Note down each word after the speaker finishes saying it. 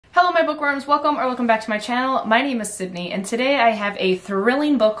Hello my bookworms, welcome back to my channel. My name is Sydney and today I have a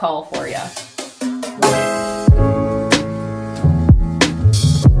thrilling book haul for you.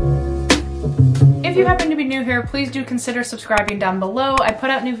 If you happen to be new here, please do consider subscribing down below. I put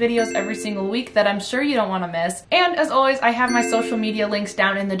out new videos every single week that I'm sure you don't want to miss. And as always, I have my social media links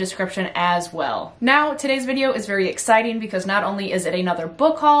down in the description as well. Now, today's video is very exciting because not only is it another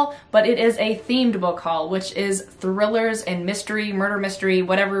book haul, but it is a themed book haul, which is thrillers and mystery, murder mystery,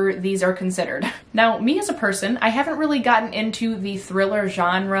 whatever these are considered. Now, me as a person, I haven't really gotten into the thriller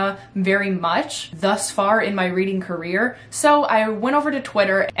genre very much thus far in my reading career, so I went over to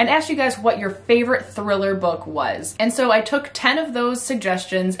Twitter and asked you guys what your favorite thriller book was. And so I took 10 of those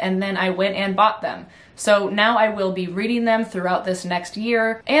suggestions and then I went and bought them. So now I will be reading them throughout this next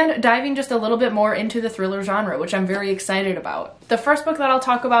year and diving just a little bit more into the thriller genre, which I'm very excited about. The first book that I'll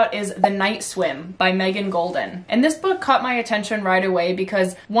talk about is The Night Swim by Megan Golden. And this book caught my attention right away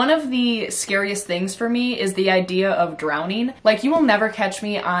because one of the scariest things for me is the idea of drowning. Like, you will never catch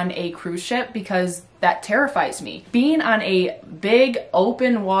me on a cruise ship because that terrifies me. Being on a big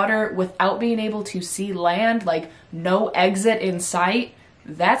open water without being able to see land, like no exit in sight,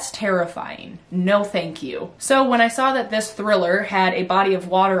 that's terrifying. No thank you. So when I saw that this thriller had a body of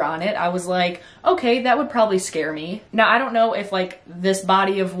water on it, I was like, okay, that would probably scare me. Now, I don't know if like this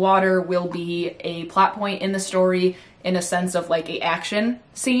body of water will be a plot point in the story in a sense of like a action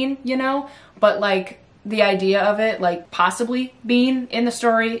scene, you know? But like the idea of it like possibly being in the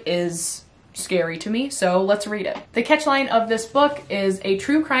story is scary to me, so let's read it. The catchline of this book is a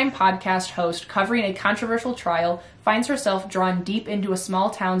true crime podcast host covering a controversial trial finds herself drawn deep into a small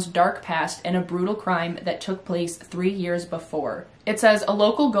town's dark past and a brutal crime that took place 3 years before. It says, a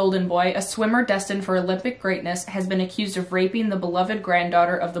local golden boy, a swimmer destined for Olympic greatness, has been accused of raping the beloved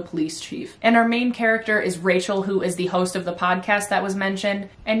granddaughter of the police chief. And our main character is Rachel, who is the host of the podcast that was mentioned.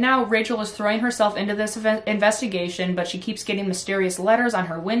 And now Rachel is throwing herself into this investigation, but she keeps getting mysterious letters on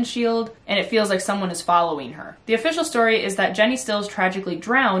her windshield, and it feels like someone is following her. The official story is that Jenny Stills tragically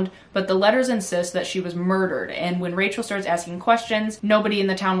drowned, but the letters insist that she was murdered, and when Rachel starts asking questions, nobody in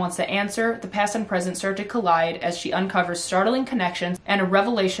the town wants to answer. The past and present start to collide as she uncovers startling connections and a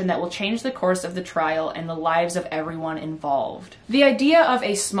revelation that will change the course of the trial and the lives of everyone involved. The idea of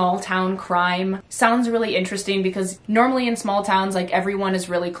a small town crime sounds really interesting because normally in small towns, like, everyone is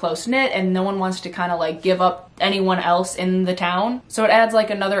really close-knit and no one wants to kind of like give up anyone else in the town. So it adds like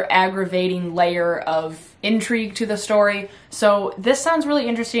another aggravating layer of intrigue to the story. So this sounds really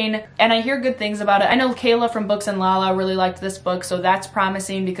interesting and I hear good things about it. I know Kayla from Books and Lala really liked this book, so that's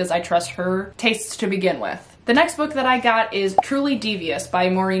promising because I trust her tastes to begin with. The next book that I got is Truly Devious by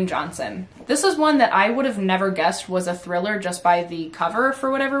Maureen Johnson. This is one that I would have never guessed was a thriller just by the cover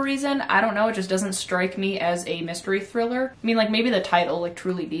for whatever reason. I don't know, it just doesn't strike me as a mystery thriller. I mean, like, maybe the title, like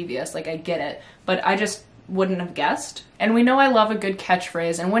Truly Devious, like I get it, but I just wouldn't have guessed. And we know I love a good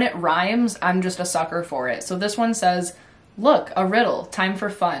catchphrase, and when it rhymes, I'm just a sucker for it. So this one says, look, a riddle, time for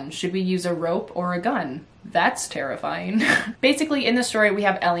fun. Should we use a rope or a gun? That's terrifying. Basically, in the story, we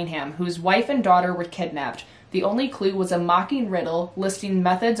have Ellingham, whose wife and daughter were kidnapped. The only clue was a mocking riddle listing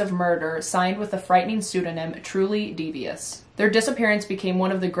methods of murder signed with the frightening pseudonym Truly Devious. Their disappearance became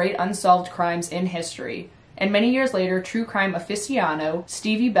one of the great unsolved crimes in history. And many years later, true crime aficionado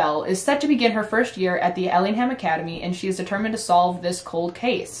Stevie Bell is set to begin her first year at the Ellingham Academy, and she is determined to solve this cold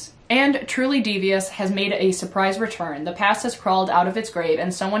case. And Truly Devious has made a surprise return. The past has crawled out of its grave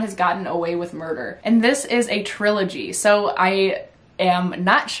and someone has gotten away with murder. And this is a trilogy, so I am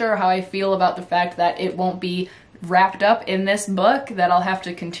not sure how I feel about the fact that it won't be wrapped up in this book, that I'll have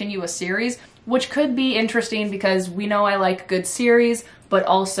to continue a series, which could be interesting because we know I like good series, but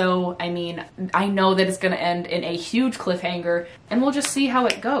also, I mean, I know that it's gonna end in a huge cliffhanger, and we'll just see how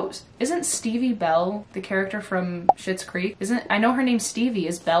it goes. Isn't Stevie Bell the character from Schitt's Creek? I know her name's Stevie.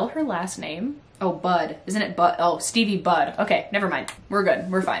 Is Bell her last name? Oh, Bud. Isn't it Bud? Oh, Stevie Bud. Okay, never mind. We're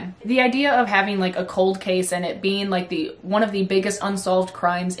good. We're fine. The idea of having like a cold case and it being like one of the biggest unsolved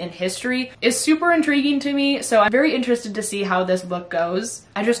crimes in history is super intriguing to me, so I'm very interested to see how this book goes.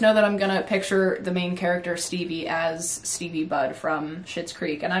 I just know that I'm gonna picture the main character Stevie as Stevie Bud from Schitt's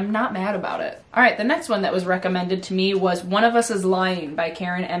Creek, and I'm not mad about it. Alright, the next one that was recommended to me was One of Us is Lying by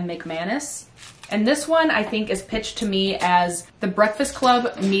Karen M. McManus. And this one, I think, is pitched to me as The Breakfast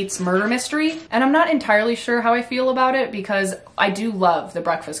Club meets murder mystery. And I'm not entirely sure how I feel about it because I do love The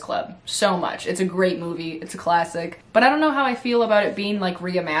Breakfast Club so much. It's a great movie. It's a classic. But I don't know how I feel about it being, like,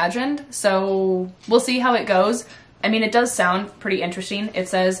 reimagined. So we'll see how it goes. I mean, it does sound pretty interesting. It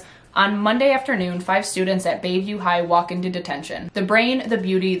says, On Monday afternoon, 5 students at Bayview High walk into detention. The brain, the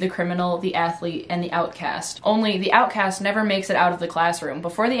beauty, the criminal, the athlete, and the outcast. Only the outcast never makes it out of the classroom.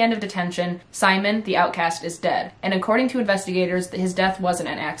 Before the end of detention, Simon, the outcast, is dead. And according to investigators, his death wasn't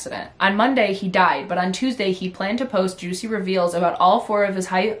an accident. On Monday, he died, but on Tuesday, he planned to post juicy reveals about all 4 of his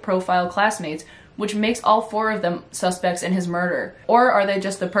high-profile classmates, which makes all 4 of them suspects in his murder. Or are they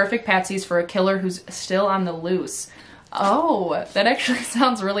just the perfect patsies for a killer who's still on the loose? Oh, that actually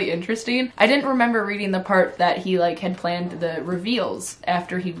sounds really interesting. I didn't remember reading the part that he had planned the reveals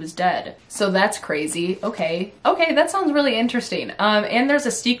after he was dead. So that's crazy. Okay, that sounds really interesting. And there's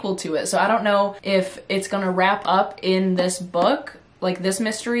a sequel to it, so I don't know if it's gonna wrap up in this book, like this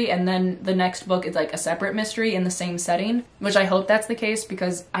mystery, and then the next book is like a separate mystery in the same setting, which I hope that's the case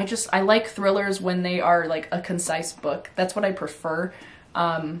because I like thrillers when they are like a concise book. That's what I prefer.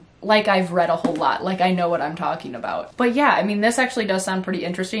 Like I've read a whole lot, like I know what I'm talking about. But yeah, I mean, this actually does sound pretty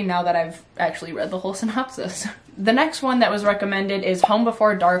interesting now that I've actually read the whole synopsis. The next one that was recommended is Home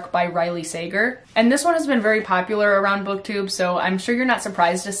Before Dark by Riley Sager. And this one has been very popular around BookTube, so I'm sure you're not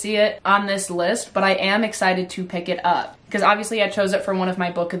surprised to see it on this list, but I am excited to pick it up. Because obviously I chose it for one of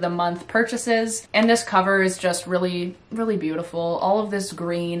my book of the month purchases, and this cover is just really, really beautiful. All of this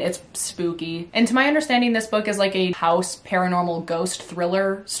green, it's spooky. And to my understanding, this book is like a house paranormal ghost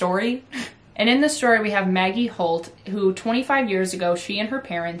thriller story. And in this story we have Maggie Holt, who 25 years ago, she and her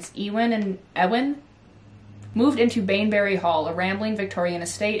parents, Ewan and Ewan, moved into Bainbury Hall, a rambling Victorian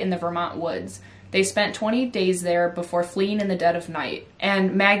estate in the Vermont woods. They spent 20 days there before fleeing in the dead of night.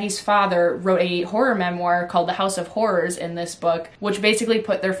 And Maggie's father wrote a horror memoir called The House of Horrors in this book, which basically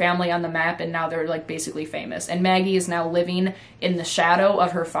put their family on the map, and now they're like basically famous. And Maggie is now living in the shadow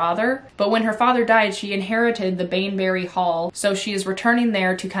of her father. But when her father died, she inherited the Bainbury Hall, so she is returning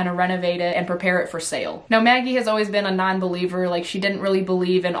there to kind of renovate it and prepare it for sale. Now, Maggie has always been a non-believer. Like, she didn't really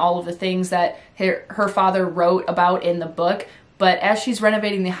believe in all of the things that her father wrote about in the book. But as she's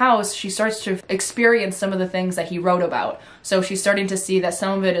renovating the house, she starts to experience some of the things that he wrote about. So she's starting to see that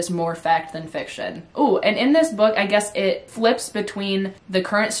some of it is more fact than fiction. Ooh, and in this book, I guess it flips between the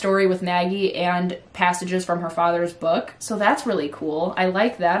current story with Maggie and passages from her father's book. So that's really cool. I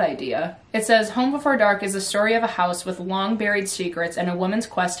like that idea. It says, Home Before Dark is the story of a house with long buried secrets and a woman's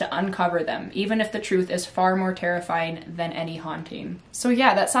quest to uncover them, even if the truth is far more terrifying than any haunting. So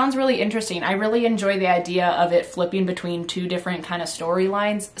yeah, that sounds really interesting. I really enjoy the idea of it flipping between 2 different kind of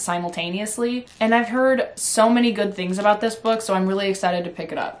storylines simultaneously. And I've heard so many good things about this book, so I'm really excited to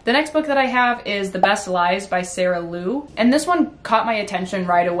pick it up. The next book that I have is The Best Lies by Sarah Liu. And this one caught my attention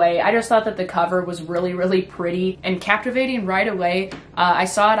right away. I just thought that the cover was really, really pretty and captivating right away. I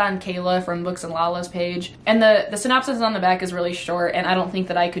saw it on Kayla from Books and Lala's page, and the synopsis on the back is really short, and I don't think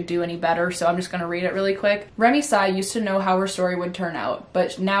that I could do any better, so I'm just gonna read it really quick. Remy Sai used to know how her story would turn out,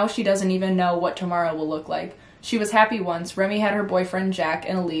 but now she doesn't even know what tomorrow will look like. She was happy once. Remy had her boyfriend Jack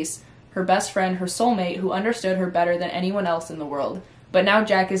and Elise, her best friend, her soulmate, who understood her better than anyone else in the world. But now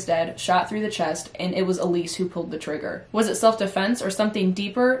Jack is dead, shot through the chest, and it was Elise who pulled the trigger. Was it self-defense or something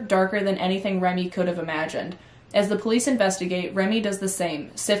deeper, darker than anything Remy could have imagined? As the police investigate, Remy does the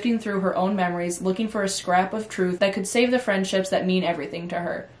same, sifting through her own memories, looking for a scrap of truth that could save the friendships that mean everything to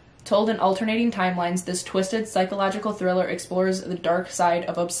her. Told in alternating timelines, this twisted psychological thriller explores the dark side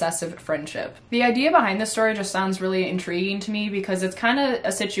of obsessive friendship. The idea behind this story just sounds really intriguing to me because it's kind of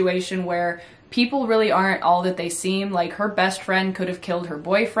a situation where people really aren't all that they seem. Like, her best friend could have killed her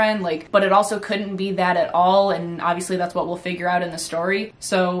boyfriend, but it also couldn't be that at all, and obviously that's what we'll figure out in the story.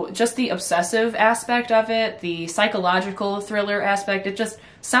 So just the obsessive aspect of it, the psychological thriller aspect, it just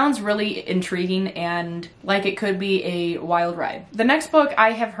sounds really intriguing and like it could be a wild ride. The next book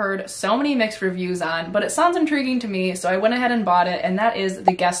I have heard so many mixed reviews on, but it sounds intriguing to me, so I went ahead and bought it, and that is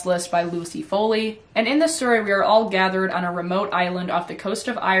The Guest List by Lucy Foley. And in this story, we are all gathered on a remote island off the coast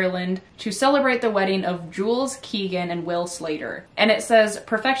of Ireland to celebrate the wedding of Jules Keegan and Will Slater. And it says,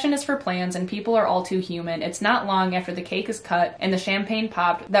 perfection is for plans and people are all too human. It's not long after the cake is cut and the champagne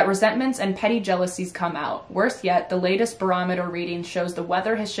popped that resentments and petty jealousies come out. Worse yet, the latest barometer reading shows the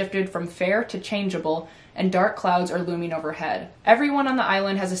weather has shifted from fair to changeable, and dark clouds are looming overhead. Everyone on the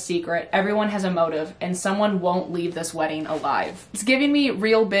island has a secret, everyone has a motive, and someone won't leave this wedding alive. It's giving me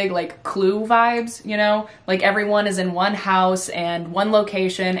real big, Clue vibes, you know? Like, everyone is in one house and one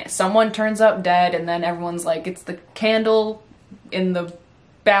location, someone turns up dead, and then everyone's like, it's the candle in the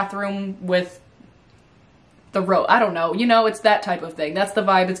bathroom with the rope. I don't know, you know, it's that type of thing. That's the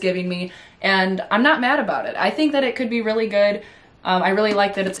vibe it's giving me, and I'm not mad about it. I think that it could be really good. I really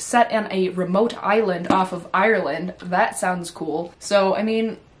like that it's set on a remote island off of Ireland. That sounds cool. So, I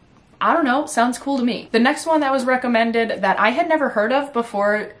mean, I don't know, sounds cool to me. The next one that was recommended that I had never heard of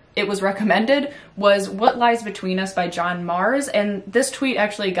before it was recommended was What Lies Between Us by John Mars, and this tweet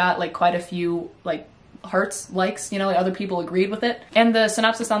actually got like quite a few like hearts, likes, you know, like other people agreed with it. And the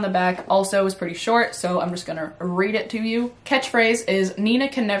synopsis on the back also is pretty short, so I'm just gonna read it to you. Catchphrase is, Nina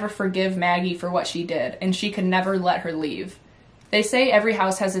can never forgive Maggie for what she did, and she can never let her leave. They say every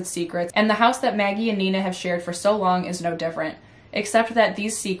house has its secrets, and the house that Maggie and Nina have shared for so long is no different, except that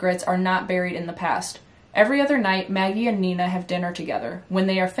these secrets are not buried in the past. Every other night, Maggie and Nina have dinner together. When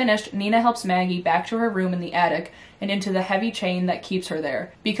they are finished, Nina helps Maggie back to her room in the attic and into the heavy chain that keeps her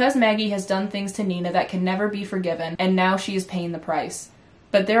there. Because Maggie has done things to Nina that can never be forgiven, and now she is paying the price.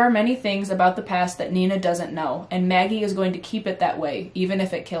 But there are many things about the past that Nina doesn't know, and Maggie is going to keep it that way, even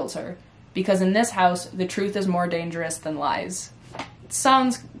if it kills her. Because in this house, the truth is more dangerous than lies.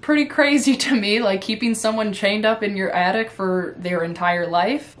 Sounds pretty crazy to me, like keeping someone chained up in your attic for their entire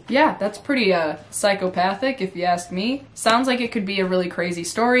life. Yeah, that's pretty psychopathic if you ask me. Sounds like it could be a really crazy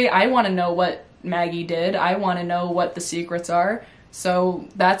story. I want to know what Maggie did. I want to know what the secrets are. So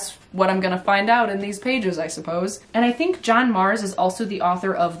that's what I'm gonna find out in these pages, I suppose. And I think John Mars is also the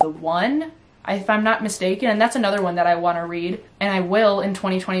author of The One, if I'm not mistaken, and that's another one that I want to read, and I will in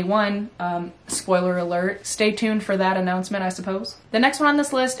 2021. Spoiler alert. Stay tuned for that announcement, I suppose. The next one on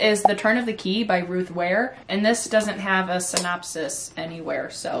this list is The Turn of the Key by Ruth Ware, and this doesn't have a synopsis anywhere,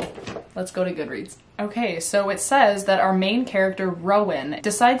 so let's go to Goodreads. Okay, so it says that our main character, Rowan,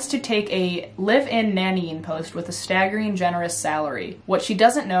 decides to take a live-in nannying post with a staggering generous salary. What she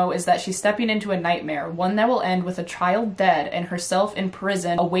doesn't know is that she's stepping into a nightmare, one that will end with a child dead and herself in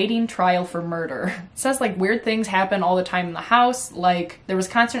prison awaiting trial for murder. It says like weird things happen all the time in the house, like there was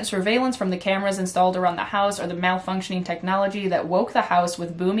constant surveillance from the cameras installed around the house, or the malfunctioning technology that woke the house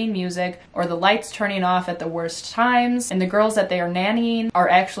with booming music, or the lights turning off at the worst times, and the girls that they are nannying are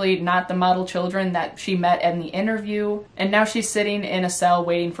actually not the model children that she met in the interview, and now she's sitting in a cell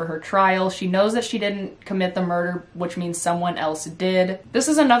waiting for her trial. She knows that she didn't commit the murder, which means someone else did. This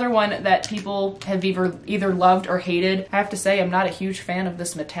is another one that people have either loved or hated. I have to say, I'm not a huge fan of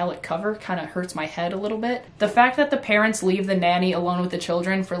this metallic cover. Kind of hurts my head a little bit. The fact that the parents leave the nanny alone with the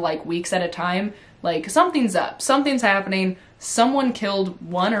children for like weeks at a time, like something's up, something's happening. Someone killed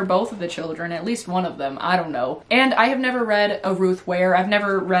one or both of the children, at least one of them, I don't know. And I have never read a Ruth Ware. I've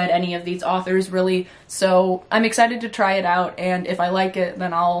never read any of these authors really, so I'm excited to try it out, and if I like it,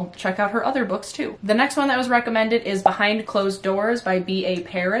 then I'll check out her other books too. The next one that was recommended is Behind Closed Doors by B.A.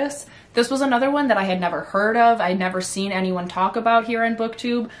 Paris. This was another one that I had never heard of. I'd never seen anyone talk about here on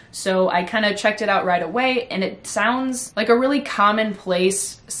BookTube, so I kind of checked it out right away, and it sounds like a really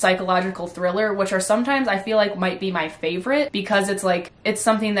commonplace psychological thriller, which are sometimes I feel like might be my favorite because it's like, it's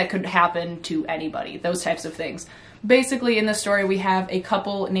something that could happen to anybody, those types of things. Basically, in the story, we have a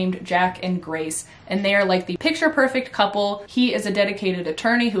couple named Jack and Grace, and they are like the picture-perfect couple. He is a dedicated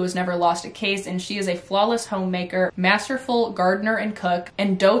attorney who has never lost a case, and she is a flawless homemaker, masterful gardener and cook,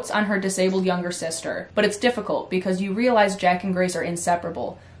 and dotes on her disabled younger sister. But it's difficult because you realize Jack and Grace are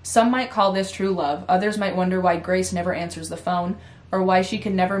inseparable. Some might call this true love, others might wonder why Grace never answers the phone, or why she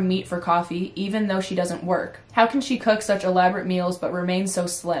can never meet for coffee even though she doesn't work. How can she cook such elaborate meals but remain so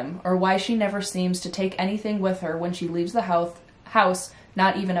slim, or why she never seems to take anything with her when she leaves the house,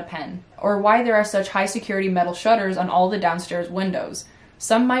 not even a pen, or why there are such high security metal shutters on all the downstairs windows.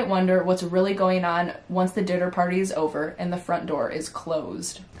 Some might wonder what's really going on once the dinner party is over and the front door is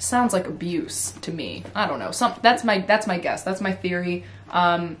closed. Sounds like abuse to me. I don't know. That's my guess. That's my theory.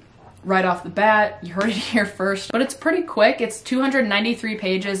 Right off the bat, you heard it here first, but it's pretty quick. It's 293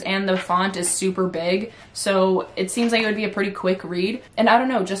 pages and the font is super big, so it seems like it would be a pretty quick read. And I don't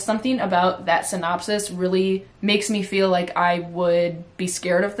know, just something about that synopsis really makes me feel like I would be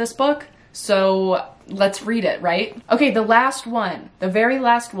scared of this book. So let's read it, right? Okay, the last one, the very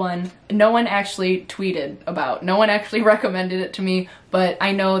last one, no one actually tweeted about. No one actually recommended it to me, but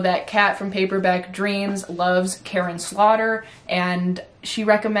I know that Kat from Paperback Dreams loves Karen Slaughter, and she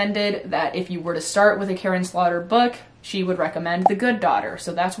recommended that if you were to start with a Karen Slaughter book, she would recommend The Good Daughter,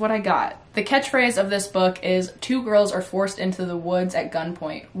 so that's what I got. The catchphrase of this book is, two girls are forced into the woods at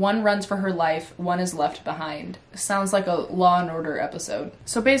gunpoint. One runs for her life, one is left behind. Sounds like a Law and Order episode.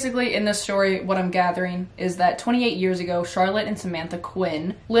 So basically in this story, what I'm gathering is that 28 years ago, Charlotte and Samantha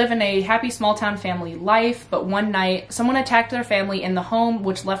Quinn live in a happy small town family life, but one night someone attacked their family in the home,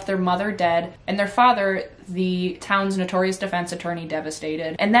 which left their mother dead, and their father, the town's notorious defense attorney,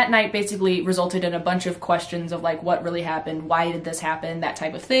 devastated. And that night basically resulted in a bunch of questions of like, what really happened? Why did this happen? That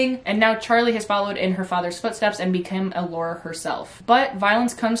type of thing. And now Charlie has followed in her father's footsteps and become a lawyer herself. But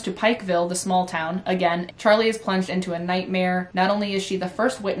violence comes to Pikeville, the small town. Again, Charlie is plunged into a nightmare. Not only is she the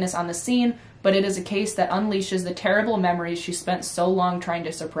first witness on the scene, but it is a case that unleashes the terrible memories she spent so long trying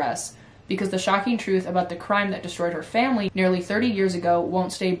to suppress. Because the shocking truth about the crime that destroyed her family nearly 30 years ago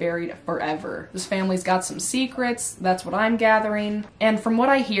won't stay buried forever. This family's got some secrets, that's what I'm gathering. And from what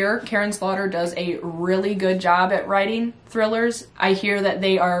I hear, Karen Slaughter does a really good job at writing thrillers. I hear that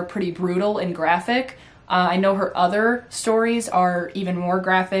they are pretty brutal and graphic. I know her other stories are even more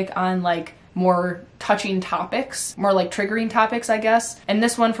graphic on like more touching topics, more like triggering topics, I guess. And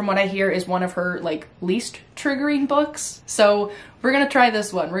this one, from what I hear, is one of her like least triggering books. So we're gonna try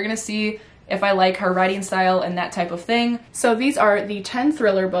this one. We're gonna see if I like her writing style and that type of thing. So these are the 10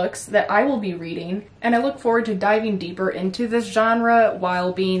 thriller books that I will be reading, and I look forward to diving deeper into this genre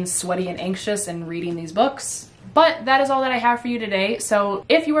while being sweaty and anxious and reading these books. But that is all that I have for you today. So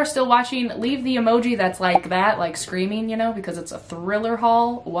if you are still watching, leave the emoji that's like that, like screaming, you know, because it's a thriller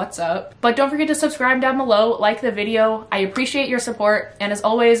haul. What's up? But don't forget to subscribe down below, like the video. I appreciate your support, and as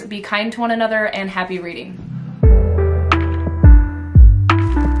always, be kind to one another and happy reading.